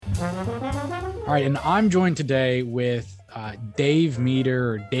All right, and I'm joined today with Dave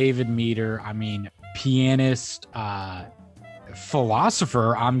Meter, or David Meter. I mean, pianist,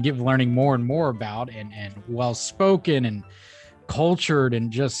 philosopher. I'm learning more and more about, and well spoken and cultured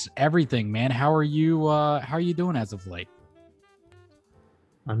and just everything. Man, how are you? How are you doing as of late?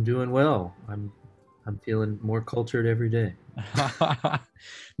 I'm doing well. I'm feeling more cultured every day.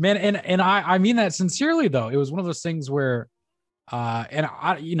 Man, and I mean that sincerely though. It was one of those things where and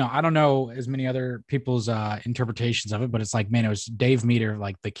I don't know as many other people's interpretations of it, but it's like, man, it was Dave Meter,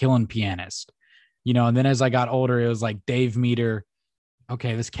 like the killing pianist, and then as I got older, it was like Dave Meter.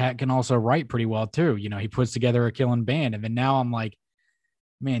 Okay, this cat can also write pretty well too. He puts together a killing band. And then now I'm like,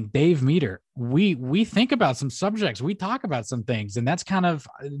 man, Dave Meter, we think about some subjects, we talk about some things, and that's kind of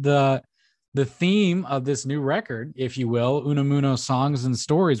the theme of this new record, if you will, Unamuno Songs and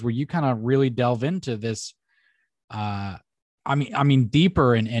Stories, where you kind of really delve into this uh I mean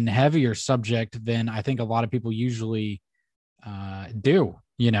deeper and heavier subject than I think a lot of people usually do.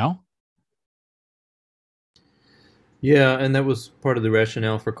 Yeah, and that was part of the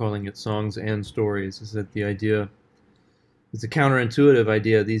rationale for calling it songs and stories, is that the idea it's a counterintuitive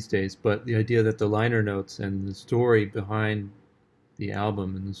idea these days, but the idea that the liner notes and the story behind the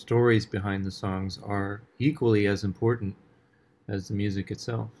album and the stories behind the songs are equally as important as the music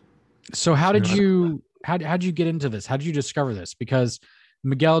itself. So how You did know, how'd you get into this? How did you discover this? Because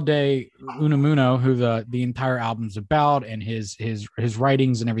Miguel de Unamuno, who the entire album's about, and his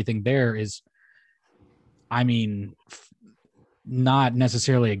writings and everything there is, I mean, not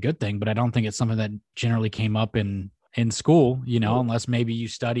necessarily a good thing, but I don't think it's something that generally came up in school, unless maybe you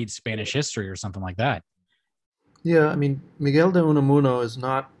studied Spanish history or something like that. yeah, I mean, Miguel de Unamuno is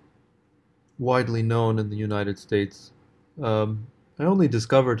not widely known in the United States. I only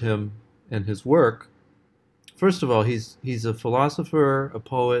discovered him and his work. First of all, he's a philosopher, a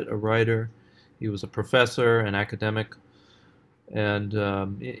poet, a writer. He was a professor, an academic, and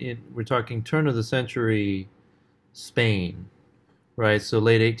we're talking turn of the century Spain, right? So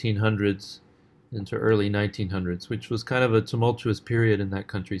late 1800s into early 1900s, which was kind of a tumultuous period in that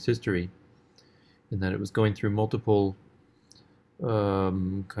country's history, in that it was going through multiple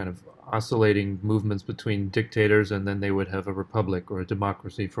kind of oscillating movements between dictators, and then they would have a republic or a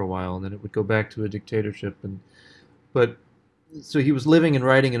democracy for a while, and then it would go back to a dictatorship. And but so he was living and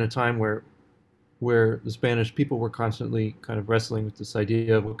writing in a time where the Spanish people were constantly kind of wrestling with this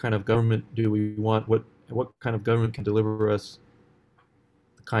idea of what kind of government do we want, what kind of government can deliver us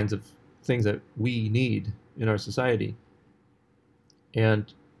the kinds of things that we need in our society.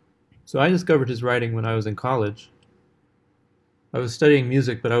 And so I discovered his writing when I was in college. I was studying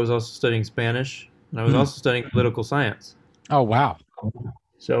music, but I was also studying Spanish, and I was Hmm. also studying political science. Oh wow.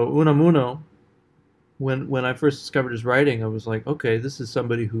 So Unamuno, when I first discovered his writing, I was like, okay, this is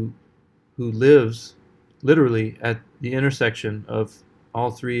somebody who lives literally at the intersection of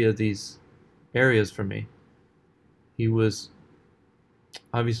all three of these areas for me. He was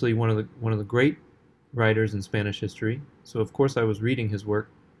obviously one of the great writers in Spanish history, so of course I was reading his work.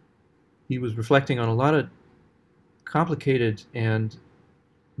 He was reflecting on a lot of complicated and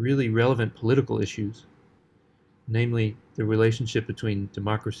really relevant political issues, namely the relationship between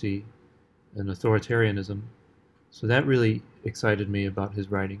democracy and authoritarianism. So that really excited me about his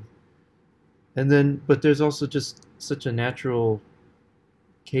writing. And then, but there's also just such a natural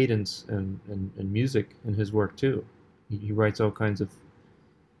cadence and music in his work too. He writes all kinds of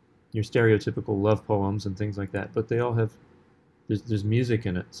your stereotypical love poems and things like that, but they all have there's music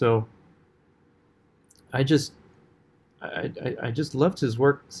in it. So I just I just loved his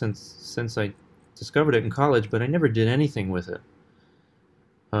work since I discovered it in college, but I never did anything with it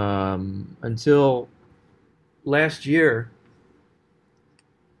until last year.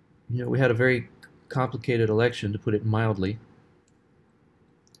 We had a very complicated election, to put it mildly.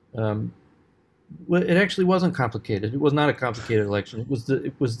 Um, well, it actually wasn't complicated. It was not a complicated election. It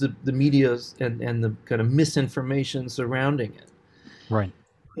was the media's and the kind of misinformation surrounding it. Right.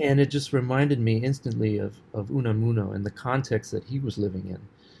 And it just reminded me instantly of Unamuno and the context that he was living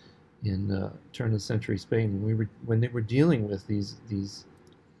in turn of the century Spain when they were dealing with these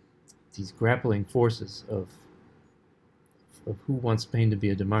grappling forces of who wants Spain to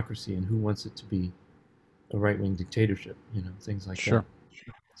be a democracy and who wants it to be a right wing dictatorship, things like that. Sure.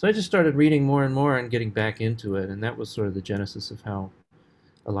 So I just started reading more and more and getting back into it, and that was sort of the genesis of how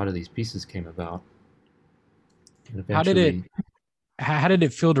a lot of these pieces came about. And How did it eventually, how did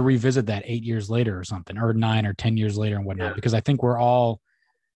it feel to revisit that 8 years later or something, or 9 or 10 years later and whatnot? yeah, Because I think we're all,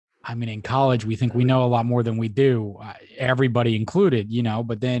 I mean, in college, we think we know a lot more than we do, everybody included,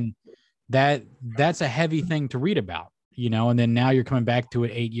 but then that's a heavy thing to read about. and then now you're coming back to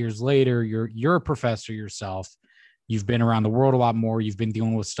it 8 years later. You're a professor yourself. You've been around the world a lot more. You've been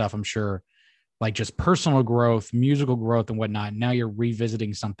dealing with stuff, I'm sure, like just personal growth, musical growth, and whatnot. Now you're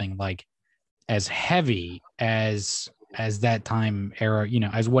revisiting something like as heavy as that time era,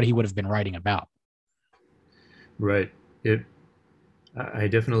 as what he would have been writing about. Right. It. I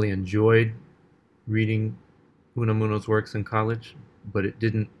definitely enjoyed reading Unamuno's works in college, but it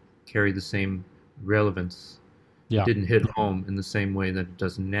didn't carry the same relevance. It Yeah. didn't hit home in the same way that it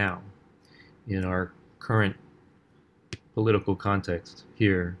does now in our current political context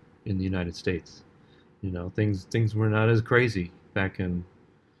here in the United States. Things were not as crazy back in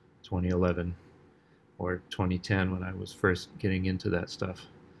 2011 or 2010 when I was first getting into that stuff.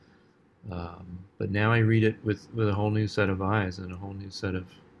 But now I read it with a whole new set of eyes and a whole new set of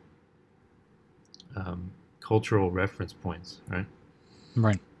cultural reference points, right?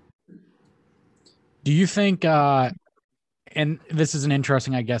 Right. Do you think and this is an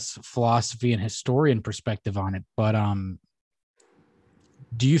interesting, I guess, philosophy and historian perspective on it, but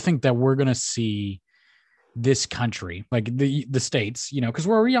do you think that we're going to see this country, like the states, because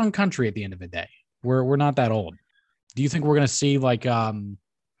we're a young country at the end of the day. We're not that old. Do you think we're going to see like the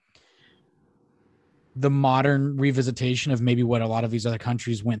modern revisitation of maybe what a lot of these other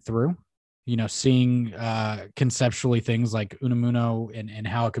countries went through? Seeing conceptually things like Unamuno and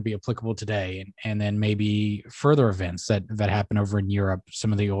how it could be applicable today, and then maybe further events that happen over in Europe,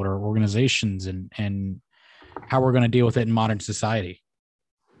 some of the older organizations, and how we're going to deal with it in modern society.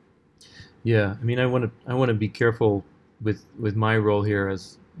 Yeah, I mean, I want to be careful with my role here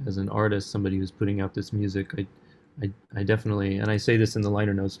as an artist, somebody who's putting out this music. I definitely, and I say this in the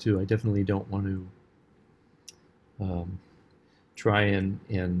liner notes too. I definitely don't want to um, try and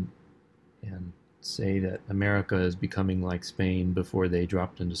say that America is becoming like Spain before they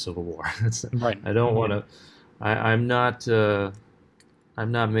dropped into civil war. Right. I don't want to. I'm not.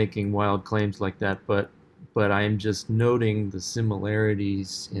 I'm not making wild claims like that, but I am just noting the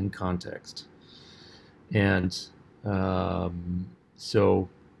similarities in context. And so,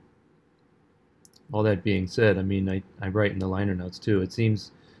 all that being said, I mean, I write in the liner notes too. It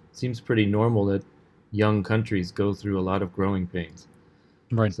seems pretty normal that young countries go through a lot of growing pains.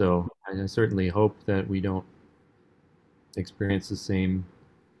 Right. So I certainly hope that we don't experience the same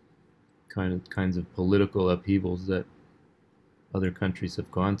kinds of political upheavals that other countries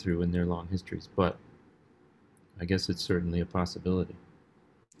have gone through in their long histories. But I guess it's certainly a possibility.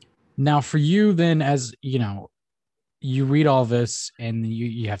 Now, for you, then, as you read all this and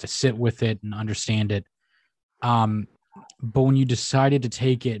you have to sit with it and understand it. Um, but when you decided to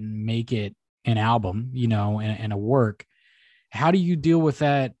take it and make it an album, and a work, how do you deal with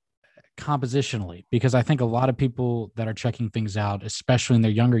that compositionally? Because I think a lot of people that are checking things out, especially in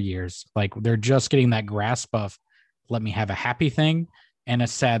their younger years, like they're just getting that grasp of let me have a happy thing and a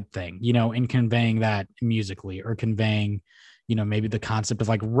sad thing, in conveying that musically or conveying, maybe the concept of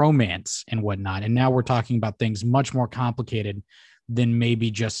like romance and whatnot. And now we're talking about things much more complicated than maybe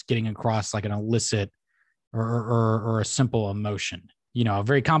just getting across like an illicit or a simple emotion, a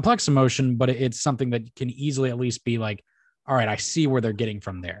very complex emotion, but it's something that can easily at least be like, all right, I see where they're getting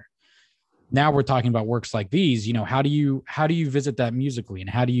from there. Now we're talking about works like these. How do you visit that musically, and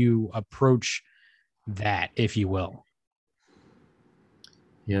how do you approach that, if you will?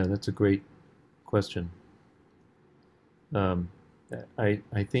 Yeah, that's a great question. Um, I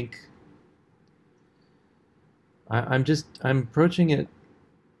think I'm approaching it.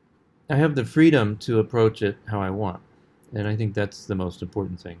 I have the freedom to approach it how I want, and I think that's the most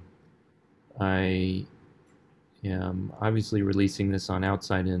important thing. I am obviously releasing this on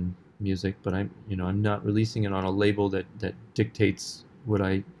outside in music, but I'm not releasing it on a label that dictates what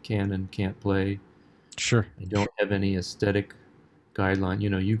I can and can't play. Sure. I don't have any aesthetic guideline.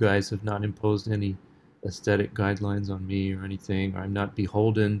 You guys have not imposed any aesthetic guidelines on me or anything. Or I'm not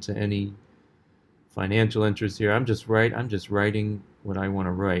beholden to any financial interest here. I'm just writing what I want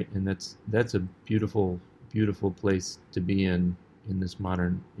to write, and that's a beautiful, beautiful place to be in this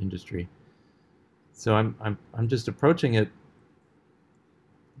modern industry. So I'm just approaching it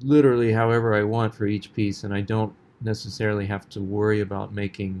literally however I want for each piece, and I don't necessarily have to worry about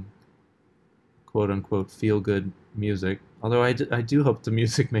making quote unquote feel good music. Although I do hope the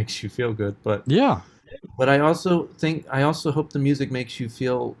music makes you feel good, Yeah. but I also hope the music makes you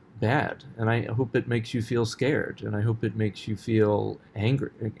feel bad, and I hope it makes you feel scared, and I hope it makes you feel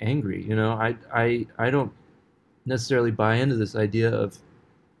angry. I don't necessarily buy into this idea of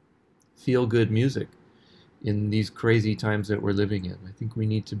feel good music in these crazy times that we're living in. I think we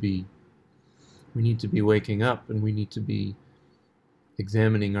need to be waking up, and we need to be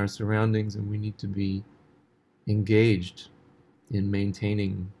examining our surroundings, and we need to be engaged in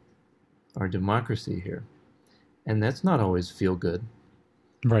maintaining our democracy here. And that's not always feel good.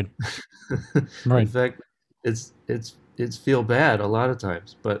 Right. In Right. fact, it's feel bad a lot of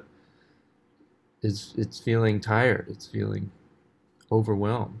times, but it's feeling tired, it's feeling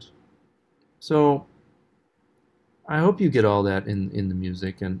overwhelmed. So I hope you get all that in the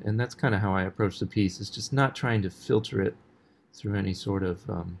music, and that's kind of how I approach the piece. It's just not trying to filter it through any sort of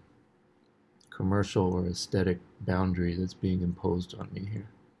commercial or aesthetic boundary that's being imposed on me here.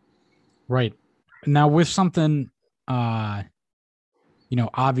 Right. Now with something, uh,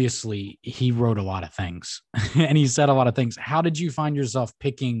 obviously he wrote a lot of things and he said a lot of things. How did you find yourself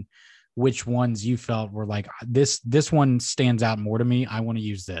picking which ones you felt were like this one stands out more to me? I want to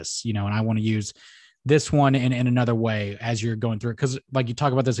use this, and I want to use this one in another way as you're going through it. Because like you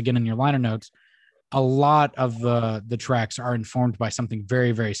talk about this again in your liner notes, a lot of the tracks are informed by something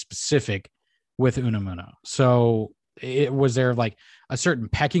very, very specific with Unamuno. So it was there like a certain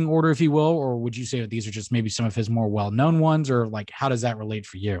pecking order, if you will, or would you say that these are just maybe some of his more well-known ones, or like how does that relate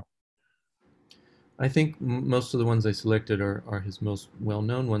for you? I think most of the ones I selected are his most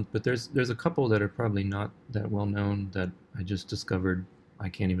well-known ones, but there's a couple that are probably not that well-known that I just discovered. I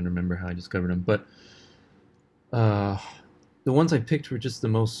can't even remember how I discovered them, but uh, the ones I picked were just the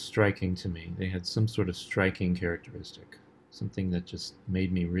most striking to me. They had some sort of striking characteristic, something that just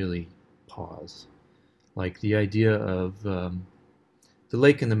made me really pause. Like the idea of the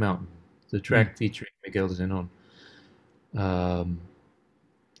lake and the mountain, the Mm, track featuring Miguel Zenon, um,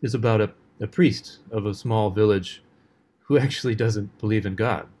 is about a priest of a small village who actually doesn't believe in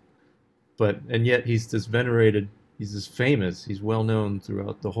God, and yet he's this venerated, he's this famous, he's well known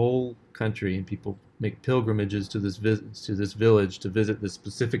throughout the whole country, and people make pilgrimages to this village to visit this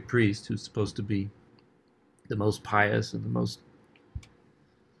specific priest who's supposed to be the most pious and the most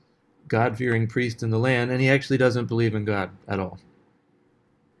God-fearing priest in the land, and he actually doesn't believe in God at all.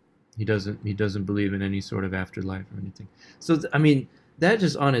 He doesn't believe in any sort of afterlife or anything. So I mean, that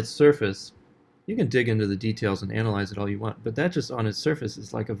just on its surface, you can dig into the details and analyze it all you want, but that just on its surface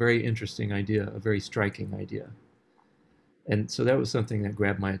is like a very interesting idea, a very striking idea. And so that was something that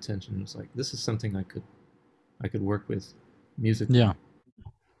grabbed my attention. It was like, this is something I could work with musically. yeah.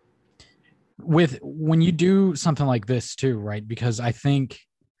 With when you do something like this too, right? Because I think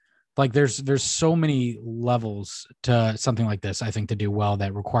like there's so many levels to something like this, I think, to do well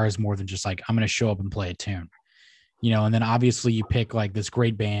that requires more than just like I'm going to show up and play a tune. And then obviously you pick like this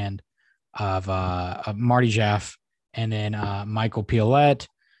great band of Marty Jeff and then Michael Piolette.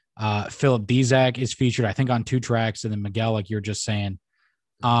 Philip Dizak is featured, I think, on 2 tracks, and then Miguel, like you're just saying.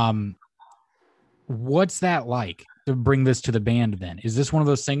 Um, what's that like to bring this to the band then? Is this one of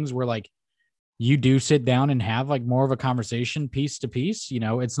those things where like you do sit down and have like more of a conversation piece to piece?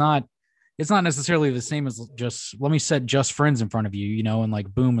 It's not necessarily the same as just let me set just friends in front of you, and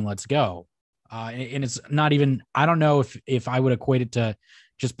like boom and let's go. And it's not even, I don't know if I would equate it to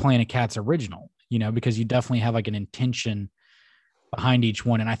just playing a Cat's original, because you definitely have like an intention behind each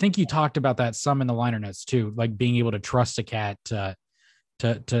one. And I think you talked about that some in the liner notes too, like being able to trust a cat to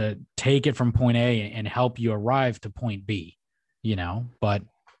take it from point A and help you arrive to point B, but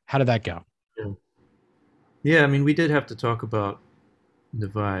how did that go? Yeah. Yeah, I mean, we did have to talk about the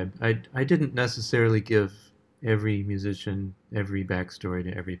vibe. I didn't necessarily give every musician every backstory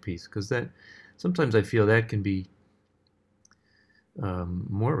to every piece because that sometimes I feel that can be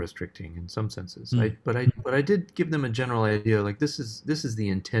more restricting in some senses. Mm, But I did give them a general idea. Like this is the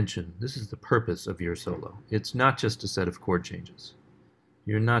intention. This is the purpose of your solo. It's not just a set of chord changes.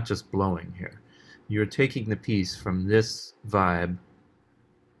 You're not just blowing here. You're taking the piece from this vibe,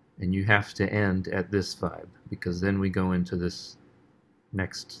 and you have to end at this vibe because then we go into this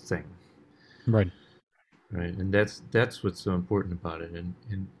next thing, right. right? And that's what's so important about it. And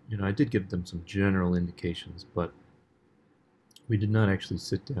I did give them some general indications, but we did not actually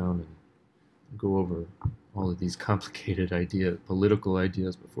sit down and go over all of these complicated political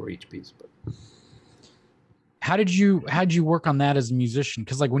ideas before each piece. But How did you work on that as a musician?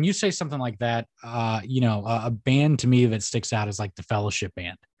 Because like when you say something like that, a band to me that sticks out is like the Fellowship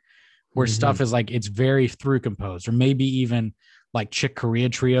Band, where hmm stuff is like it's very through composed, or maybe even like Chick Corea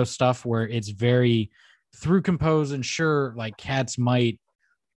Trio stuff where it's very through composed. And sure, like cats might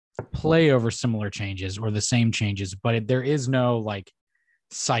play over similar changes or the same changes, but there is no like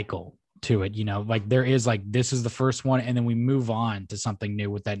cycle to it. Like there is like this is the first one, and then we move on to something new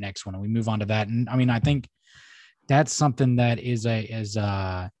with that next one, and we move on to that. And I mean, I think that's something that is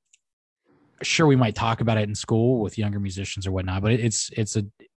sure we might talk about it in school with younger musicians or whatnot, but it's a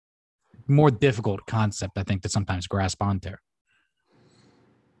more difficult concept, I think, to sometimes grasp onto.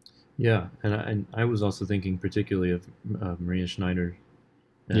 Yeah, and I was also thinking particularly of Maria Schneider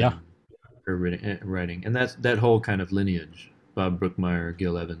Yeah. and her writing, and that's that whole kind of lineage. Bob Brookmeyer,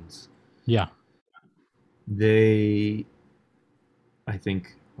 Gil Evans, Yeah. they, I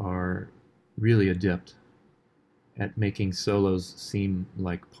think, are really adept at making solos seem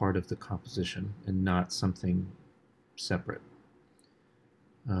like part of the composition and not something separate.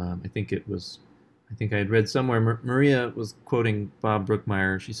 I think it was, I think I had read somewhere, Maria was quoting Bob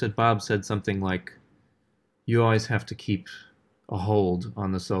Brookmeyer. She said Bob said something like, "You always have to keep a hold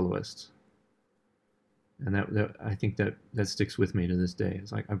on the soloist," and that I think that sticks with me to this day.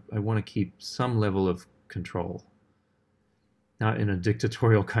 It's like I want to keep some level of control, not in a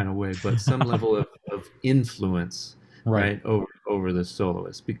dictatorial kind of way, but some level of influence, Right. right, over the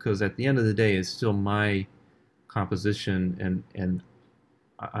soloist, because at the end of the day, it's still my composition, and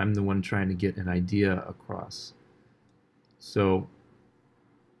I'm the one trying to get an idea across. So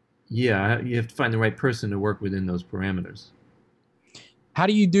yeah, you have to find the right person to work within those parameters. How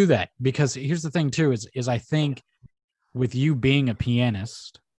do you do that? Because here's the thing too is I think with you being a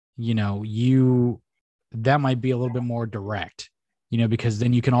pianist, you that might be a little bit more direct, because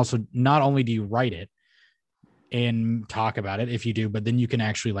then you can also not only do you write it and talk about it if you do, but then you can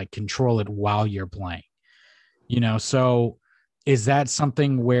actually like control it while you're playing. So is that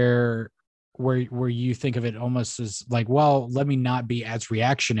something where you think of it almost as like, well, let me not be as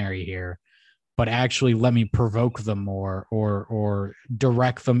reactionary here, but actually let me provoke them more or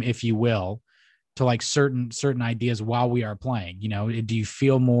direct them, if you will, to like certain ideas while we are playing. Do you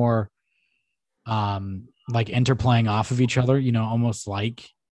feel more like interplaying off of each other, almost like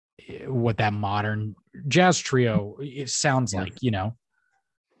what that modern jazz trio it sounds Yeah. like.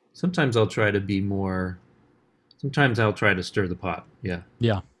 Sometimes I'll try to be more. Sometimes I'll try to stir the pot. Yeah,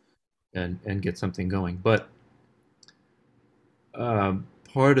 Yeah. and get something going. But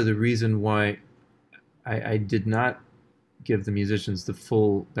part of the reason why I did not give the musicians the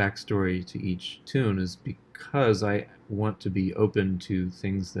full backstory to each tune is because I want to be open to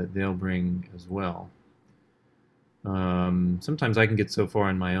things that they'll bring as well. Sometimes I can get so far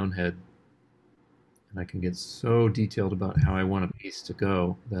in my own head and I can get so detailed about how I want a piece to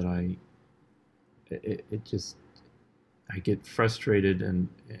go that it just I get frustrated and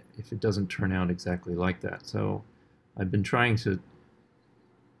if it doesn't turn out exactly like that. So I've been trying to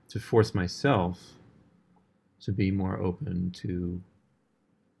force myself to be more open to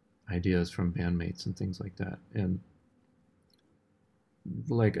ideas from bandmates and things like that. And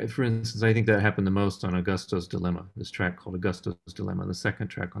like for instance, I think that happened the most on Augusto's Dilemma, this track called Augusto's Dilemma, the second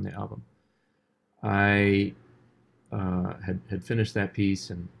track on the album. I had finished that piece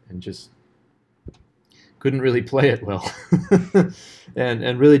and just couldn't really play it well,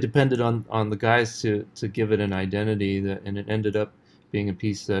 and really depended on the guys to give it an identity that, and it ended up being a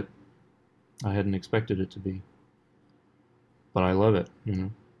piece that I hadn't expected it to be. But I love it.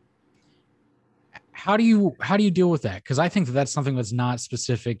 How do you deal with that? Because I think that that's something that's not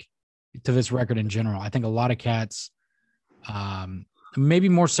specific to this record in general. I think a lot of cats, um, maybe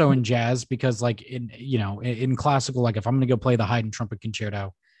more so in jazz, because like in classical, like if I'm going to go play the Haydn trumpet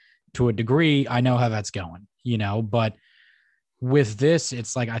concerto to a degree, I know how that's going. But with this,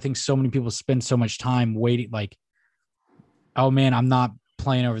 it's like I think so many people spend so much time waiting, like, oh man, I'm not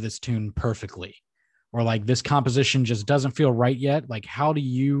playing over this tune perfectly, or like this composition just doesn't feel right yet. Like, how do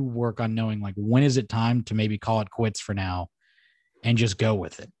you work on knowing like when is it time to maybe call it quits for now and just go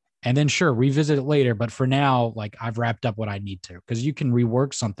with it? And then sure, revisit it later. But for now, like I've wrapped up what I need to, because you can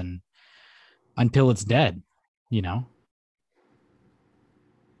rework something until it's dead, you know?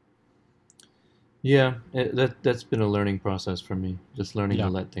 Yeah, that's been a learning process for me, just learning to Yeah.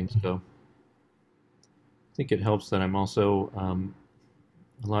 let things go. I think it helps that I'm also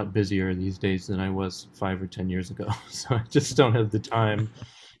a lot busier these days than I was 5 or 10 years ago. So I just don't have the time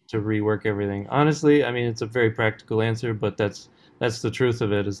to rework everything. Honestly, I mean, it's a very practical answer, but that's the truth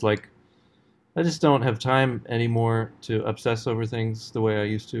of it. Is like I just don't have time anymore to obsess over things the way I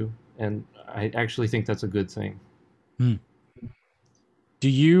used to, and I actually think that's a good thing. Hmm. Do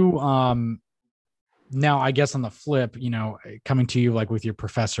you now I guess on the flip, coming to you like with your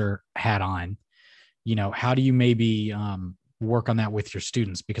professor hat on, how do you maybe work on that with your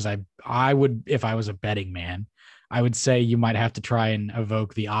students? Because I would, if I was a betting man, I would say you might have to try and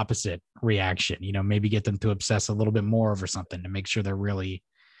evoke the opposite reaction, maybe get them to obsess a little bit more over something to make sure they're really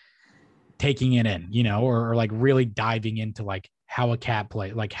taking it in, or like really diving into like how a cat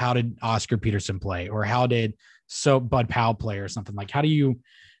play, like how did Oscar Peterson play, or how did so Bud Powell play, or something. Like how do you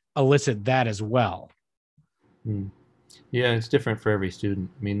elicit that as well? Hmm. Yeah, it's different for every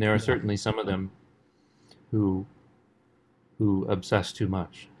student. I mean, there are Yeah. certainly some of them who who obsess too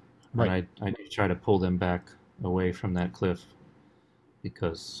much, and Right. I do try to pull them back away from that cliff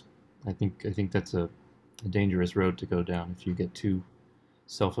because I think that's a dangerous road to go down if you get too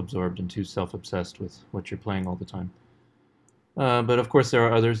self-absorbed and too self-obsessed with what you're playing all the time. But of course, there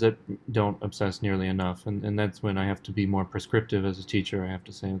are others that don't obsess nearly enough, and that's when I have to be more prescriptive as a teacher. I have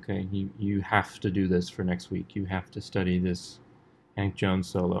to say, okay, you have to do this for next week. You have to study this Hank Jones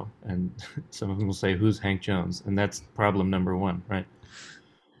solo. And some of them will say, who's Hank Jones? And that's problem number one, right?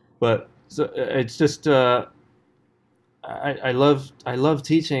 But so it's just I love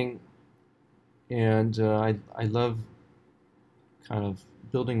teaching, and I love kind of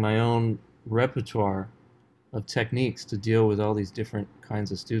building my own repertoire of techniques to deal with all these different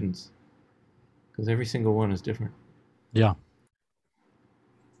kinds of students because every single one is different. Yeah.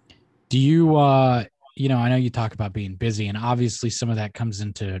 Do you I know you talk about being busy, and obviously some of that comes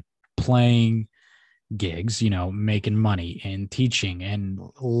into playing gigs, making money and teaching and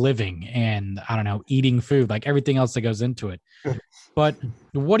living and I don't know, eating food, like everything else that goes into it. But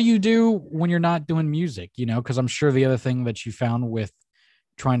what do you do when you're not doing music? Because I'm sure the other thing that you found with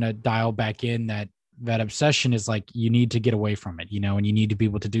trying to dial back in that obsession is like you need to get away from it, and you need to be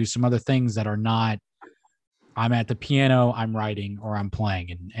able to do some other things that are not I'm at the piano, I'm writing, or I'm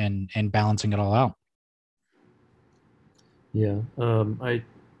playing and balancing it all out. Yeah, I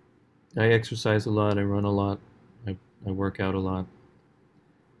exercise a lot. I run a lot. I work out a lot.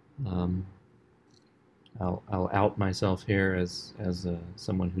 Um, I'll out myself here as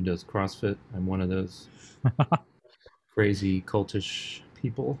someone who does CrossFit. I'm one of those crazy cultish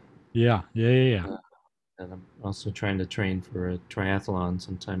people, Yeah, yeah, yeah, yeah. uh, and I'm also trying to train for a triathlon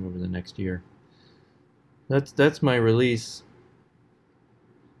sometime over the next year. That's my release.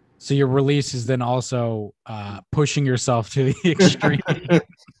 So your release is then also pushing yourself to the extreme.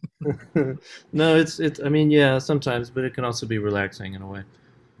 No, it's. I mean, yeah, sometimes, but it can also be relaxing in a way.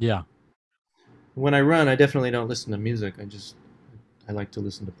 Yeah, When I run, I definitely don't listen to music. I like to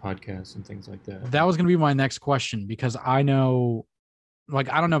listen to podcasts and things like that. that was going to be my next question because I know,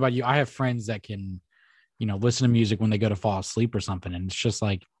 like, I don't know about you. I have friends that can, listen to music when they go to fall asleep or something, and it's just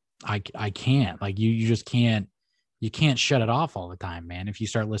like I can't. Like you just can't. You can't shut it off all the time, man. If you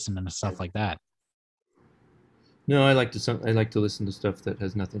start listening to stuff like that. No, I like to listen to stuff that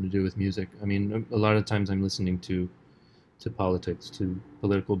has nothing to do with music. I mean, a lot of times I'm listening to politics, to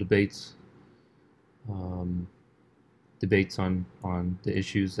political debates, um, debates on the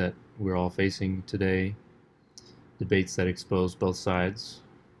issues that we're all facing today, debates that expose both sides.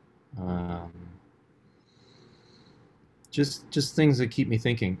 Um, just things that keep me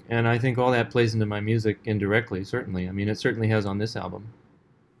thinking, and I think all that plays into my music indirectly. Certainly, I mean, it certainly has on this album.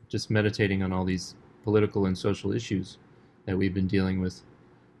 Just meditating on all these political and social issues that we've been dealing with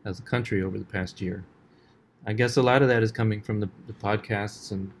as a country over the past year. I guess a lot of that is coming from the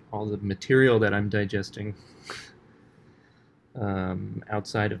podcasts and all the material that I'm digesting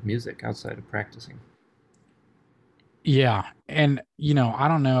outside of music, outside of practicing. Yeah, and I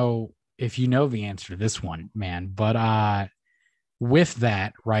don't know if you know the answer to this one, man, but with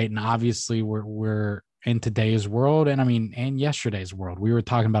that, right? And obviously we're in today's world and I mean and yesterday's world. We were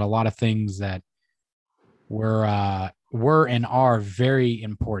talking about a lot of things that were and are very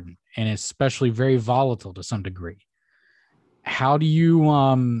important and especially very volatile to some degree. How do you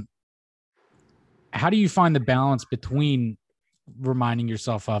find the balance between reminding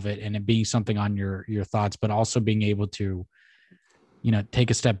yourself of it and it being something on your thoughts, but also being able to take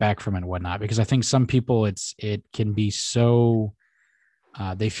a step back from it and whatnot? Because I think some people it can be so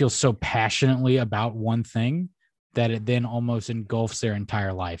they feel so passionately about one thing that it then almost engulfs their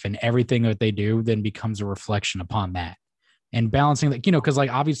entire life, and everything that they do then becomes a reflection upon that. And balancing that, because like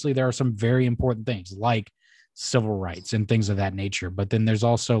obviously there are some very important things like civil rights and things of that nature, but then there's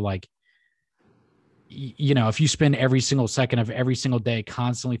also like, if you spend every single second of every single day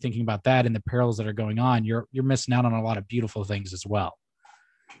constantly thinking about that and the perils that are going on, you're missing out on a lot of beautiful things as well.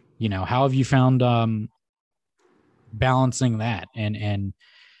 How have you found balancing that and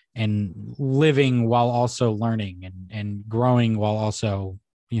living while also learning and growing while also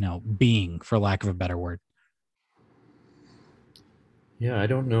being, for lack of a better word? Yeah, I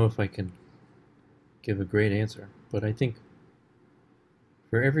don't know if I can give a great answer, but I think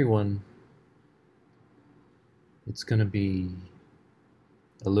for everyone, it's going to be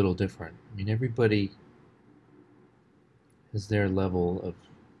a little different. I mean, everybody has their level of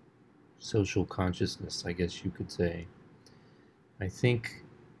social consciousness, I guess you could say. I think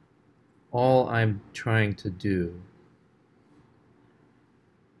all I'm trying to do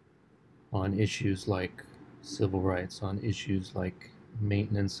on issues like civil rights, on issues like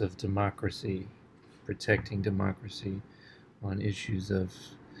maintenance of democracy, protecting democracy, on issues of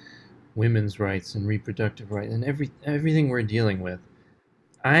women's rights and reproductive rights and everything we're dealing with,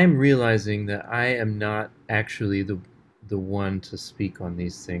 I'm realizing that I am not actually the one to speak on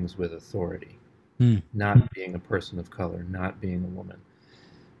these things with authority, Hmm. not being a person of color, not being a woman,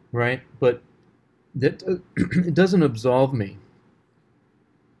 right? But that it doesn't absolve me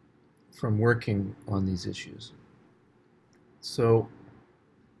from working on these issues. So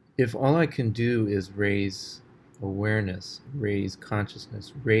if all I can do is raise awareness, raise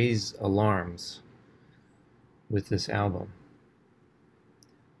consciousness, raise alarms with this album,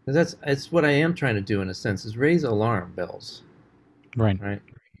 'cause that's what I am trying to do in a sense, is raise alarm bells, Right. right?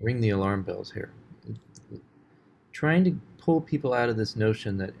 Ring the alarm bells here. Trying to pull people out of this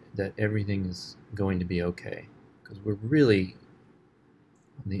notion that everything is going to be okay, because we're really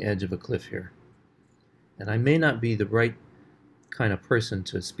on the edge of a cliff here. And I may not be the right kind of person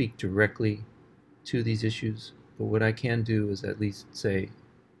to speak directly to these issues, but what I can do is at least say,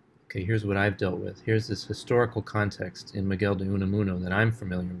 okay, here's what I've dealt with. Here's this historical context in Miguel de Unamuno that I'm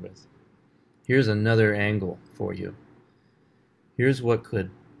familiar with. Here's another angle for you. Here's what could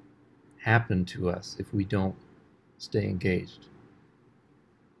happen to us if we don't stay engaged,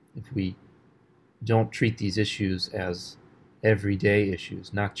 if we don't treat these issues as everyday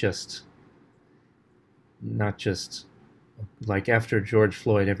issues, not just like after George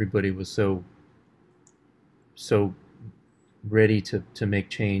Floyd, everybody was so ready to make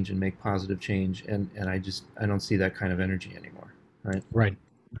change and make positive change, and I don't see that kind of energy anymore, right? Right.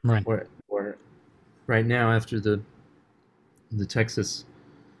 Right. Where right now after the Texas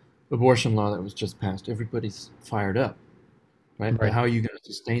abortion law that was just passed, everybody's fired up, right? But Right. how are you going to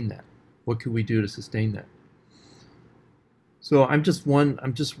sustain that? What can we do to sustain that? So I'm just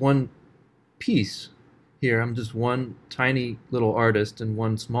one piece here. I'm just one tiny little artist in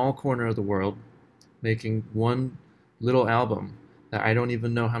one small corner of the world making one little album that I don't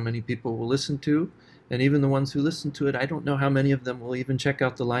even know how many people will listen to. And even the ones who listen to it, I don't know how many of them will even check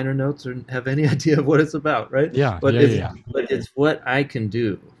out the liner notes or have any idea of what it's about, right? Yeah. But Yeah. it's Yeah. but it's what I can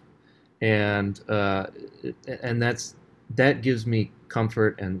do, and that gives me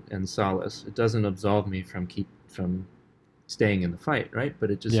comfort and solace. It doesn't absolve me from staying in the fight, right?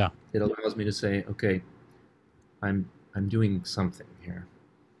 But Yeah. it allows me to say, okay, I'm doing something here.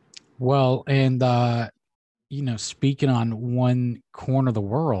 Well, and speaking on one corner of the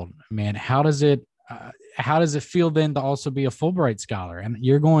world, man, how does it feel then to also be a Fulbright scholar? And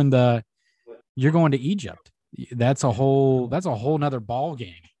you're going to Egypt. That's a whole nother ball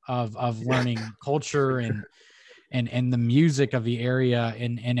game of learning culture and the music of the area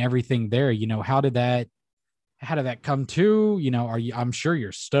and everything there. How did that come to? I'm sure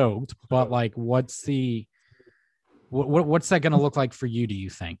you're stoked, but like what's that going to look like for you, do you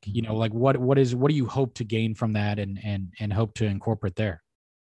think? Like what do you hope to gain from that and hope to incorporate there?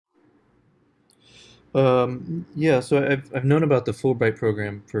 Yeah, so I've known about the Fulbright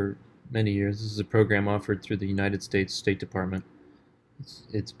program for many years. This is a program offered through the United States State Department.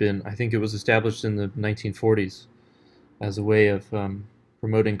 It's been, I think it was established in the 1940s as a way of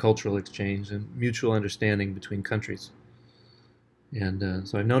promoting cultural exchange and mutual understanding between countries. And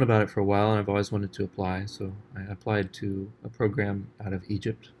so I've known about it for a while, and I've always wanted to apply. So I applied to a program out of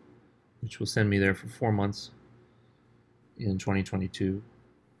Egypt, which will send me there for 4 months in 2022,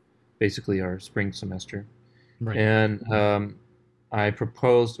 basically our spring semester. Right. And I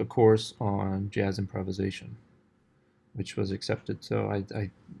proposed a course on jazz improvisation, which was accepted. So I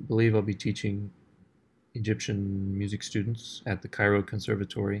believe I'll be teaching Egyptian music students at the Cairo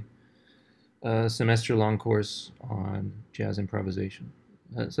Conservatory a semester-long course on jazz improvisation.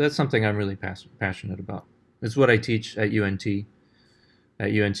 So that's something I'm really passionate about. It's what I teach at UNT.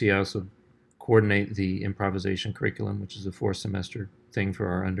 At UNT, I also coordinate the improvisation curriculum, which is a 4 semester thing for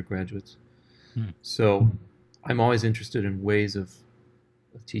our undergraduates. Hmm. So I'm always interested in ways of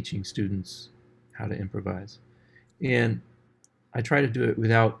teaching students how to improvise. And I try to do it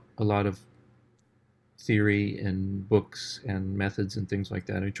without a lot of theory and books and methods and things like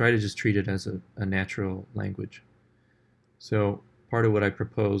that. I try to just treat it as a natural language. So part of what I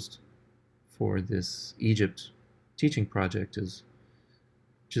proposed for this Egypt teaching project is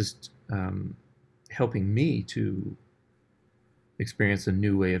just helping me to experience a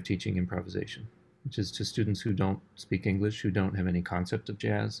new way of teaching improvisation, which is to students who don't speak English, who don't have any concept of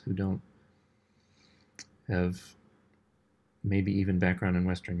jazz, who don't have maybe even background in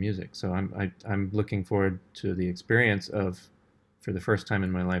Western music. So I'm looking forward to the experience of, for the first time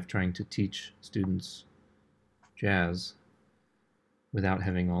in my life, trying to teach students jazz without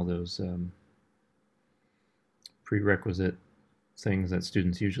having all those prerequisite things that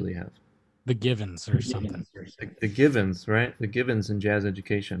students usually have. The Givens or something. The givens, right? The givens in jazz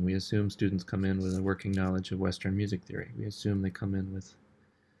education. We assume students come in with a working knowledge of Western music theory. We assume they come in with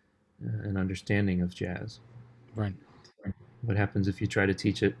an understanding of jazz. Right. What happens if you try to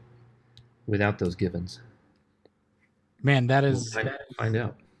teach it without those givens? Man, that We'll is, find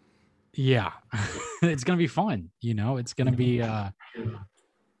out. yeah. It's gonna be fun. It's gonna be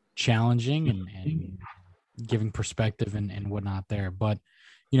challenging and giving perspective and whatnot there. But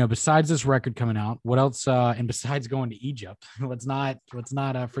besides this record coming out, what else? And besides going to Egypt, let's not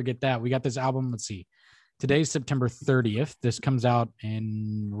forget that we got this album. Let's see, today's September 30th. This comes out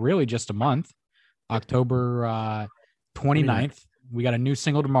in really just a month, October 29th. We got a new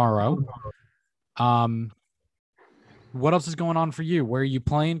single tomorrow. What else is going on for you? Where are you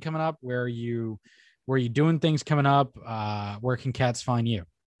playing coming up? Where are you doing things coming up? Where can cats find you?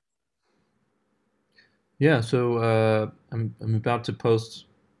 Yeah, so I'm about to post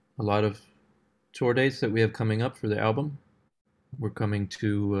a lot of tour dates that we have coming up for the album. We're coming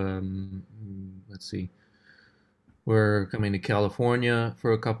to let's see, we're coming to California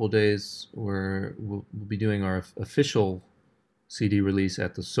for a couple days. We'll be doing our official CD release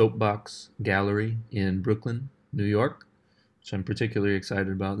at the Soapbox Gallery in Brooklyn, New York, which I'm particularly excited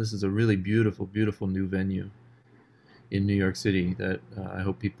about. This is a really beautiful, beautiful new venue in New York City that I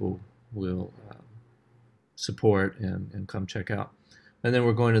hope people will support and come check out. And then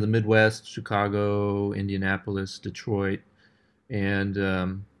we're going to the Midwest, Chicago, Indianapolis, Detroit,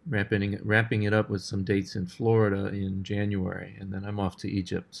 and wrapping it up with some dates in Florida in January. And then I'm off to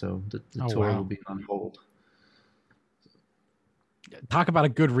Egypt, so the Oh tour will wow. be on hold. Talk about a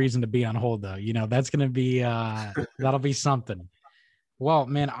good reason to be on hold though. That's gonna be that'll be something. Well,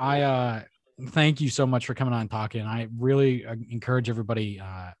 man, I thank you so much for coming on and talking. I really encourage everybody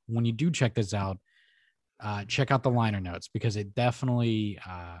when you do check this out, check out the liner notes because it definitely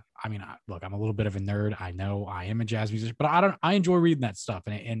I mean, look, I'm a little bit of a nerd. I know I am a jazz musician, but I enjoy reading that stuff.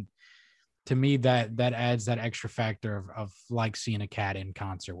 And to me, that adds that extra factor of like seeing a cat in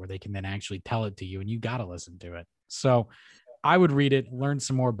concert where they can then actually tell it to you and you got to listen to it. So I would read it, learn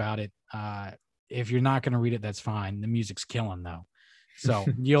some more about it. If you're not going to read it, that's fine. The music's killing though. So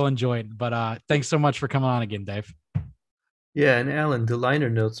you'll enjoy it. But thanks so much for coming on again, Dave. Yeah, and Alan, the liner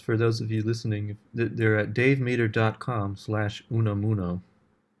notes for those of you listening, they're at davemeter.com/unamuno,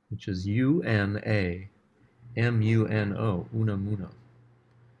 which is Unamuno, Unamuno.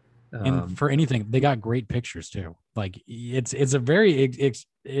 And Um, for anything, they got great pictures too. Like it's a very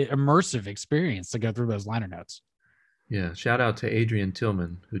immersive experience to go through those liner notes. yeah, shout out to Adrian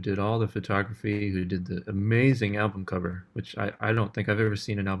Tillman, who did all the photography, who did the amazing album cover, which I don't think I've ever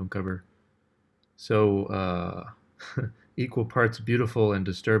seen an album cover so equal parts beautiful and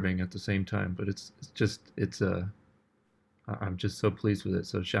disturbing at the same time. But I'm just so pleased with it.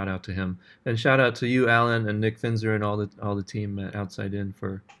 So shout out to him, and shout out to you, Alan, and Nick Finzer, and all the team at Outside In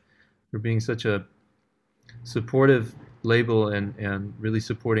for being such a supportive label and really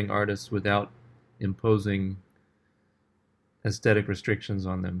supporting artists without imposing aesthetic restrictions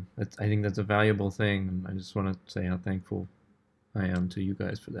on them. I think that's a valuable thing, and I just want to say how thankful I am to you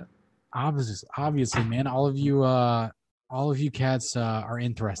guys for that. Obviously, man, all of you cats are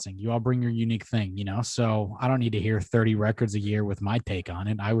interesting. You all bring your unique thing, So I don't need to hear 30 records a year with my take on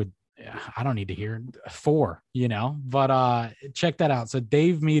it. I don't need to hear four, But check that out. So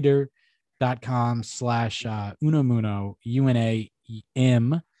davemeter.com/unamuno,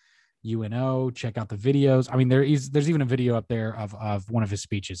 UNAMUNO. Check out the videos. I mean, there's even a video up there of one of his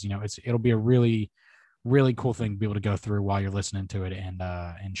speeches. It'll be a really cool thing to be able to go through while you're listening to it and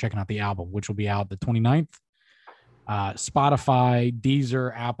checking out the album, which will be out the 29th. Spotify,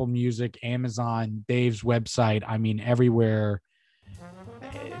 Deezer, Apple Music, Amazon, Dave's website. I mean, everywhere.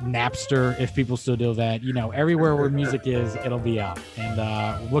 Napster, if people still do that, everywhere where music is, it'll be out.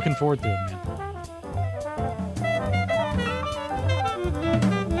 And looking forward to it, man.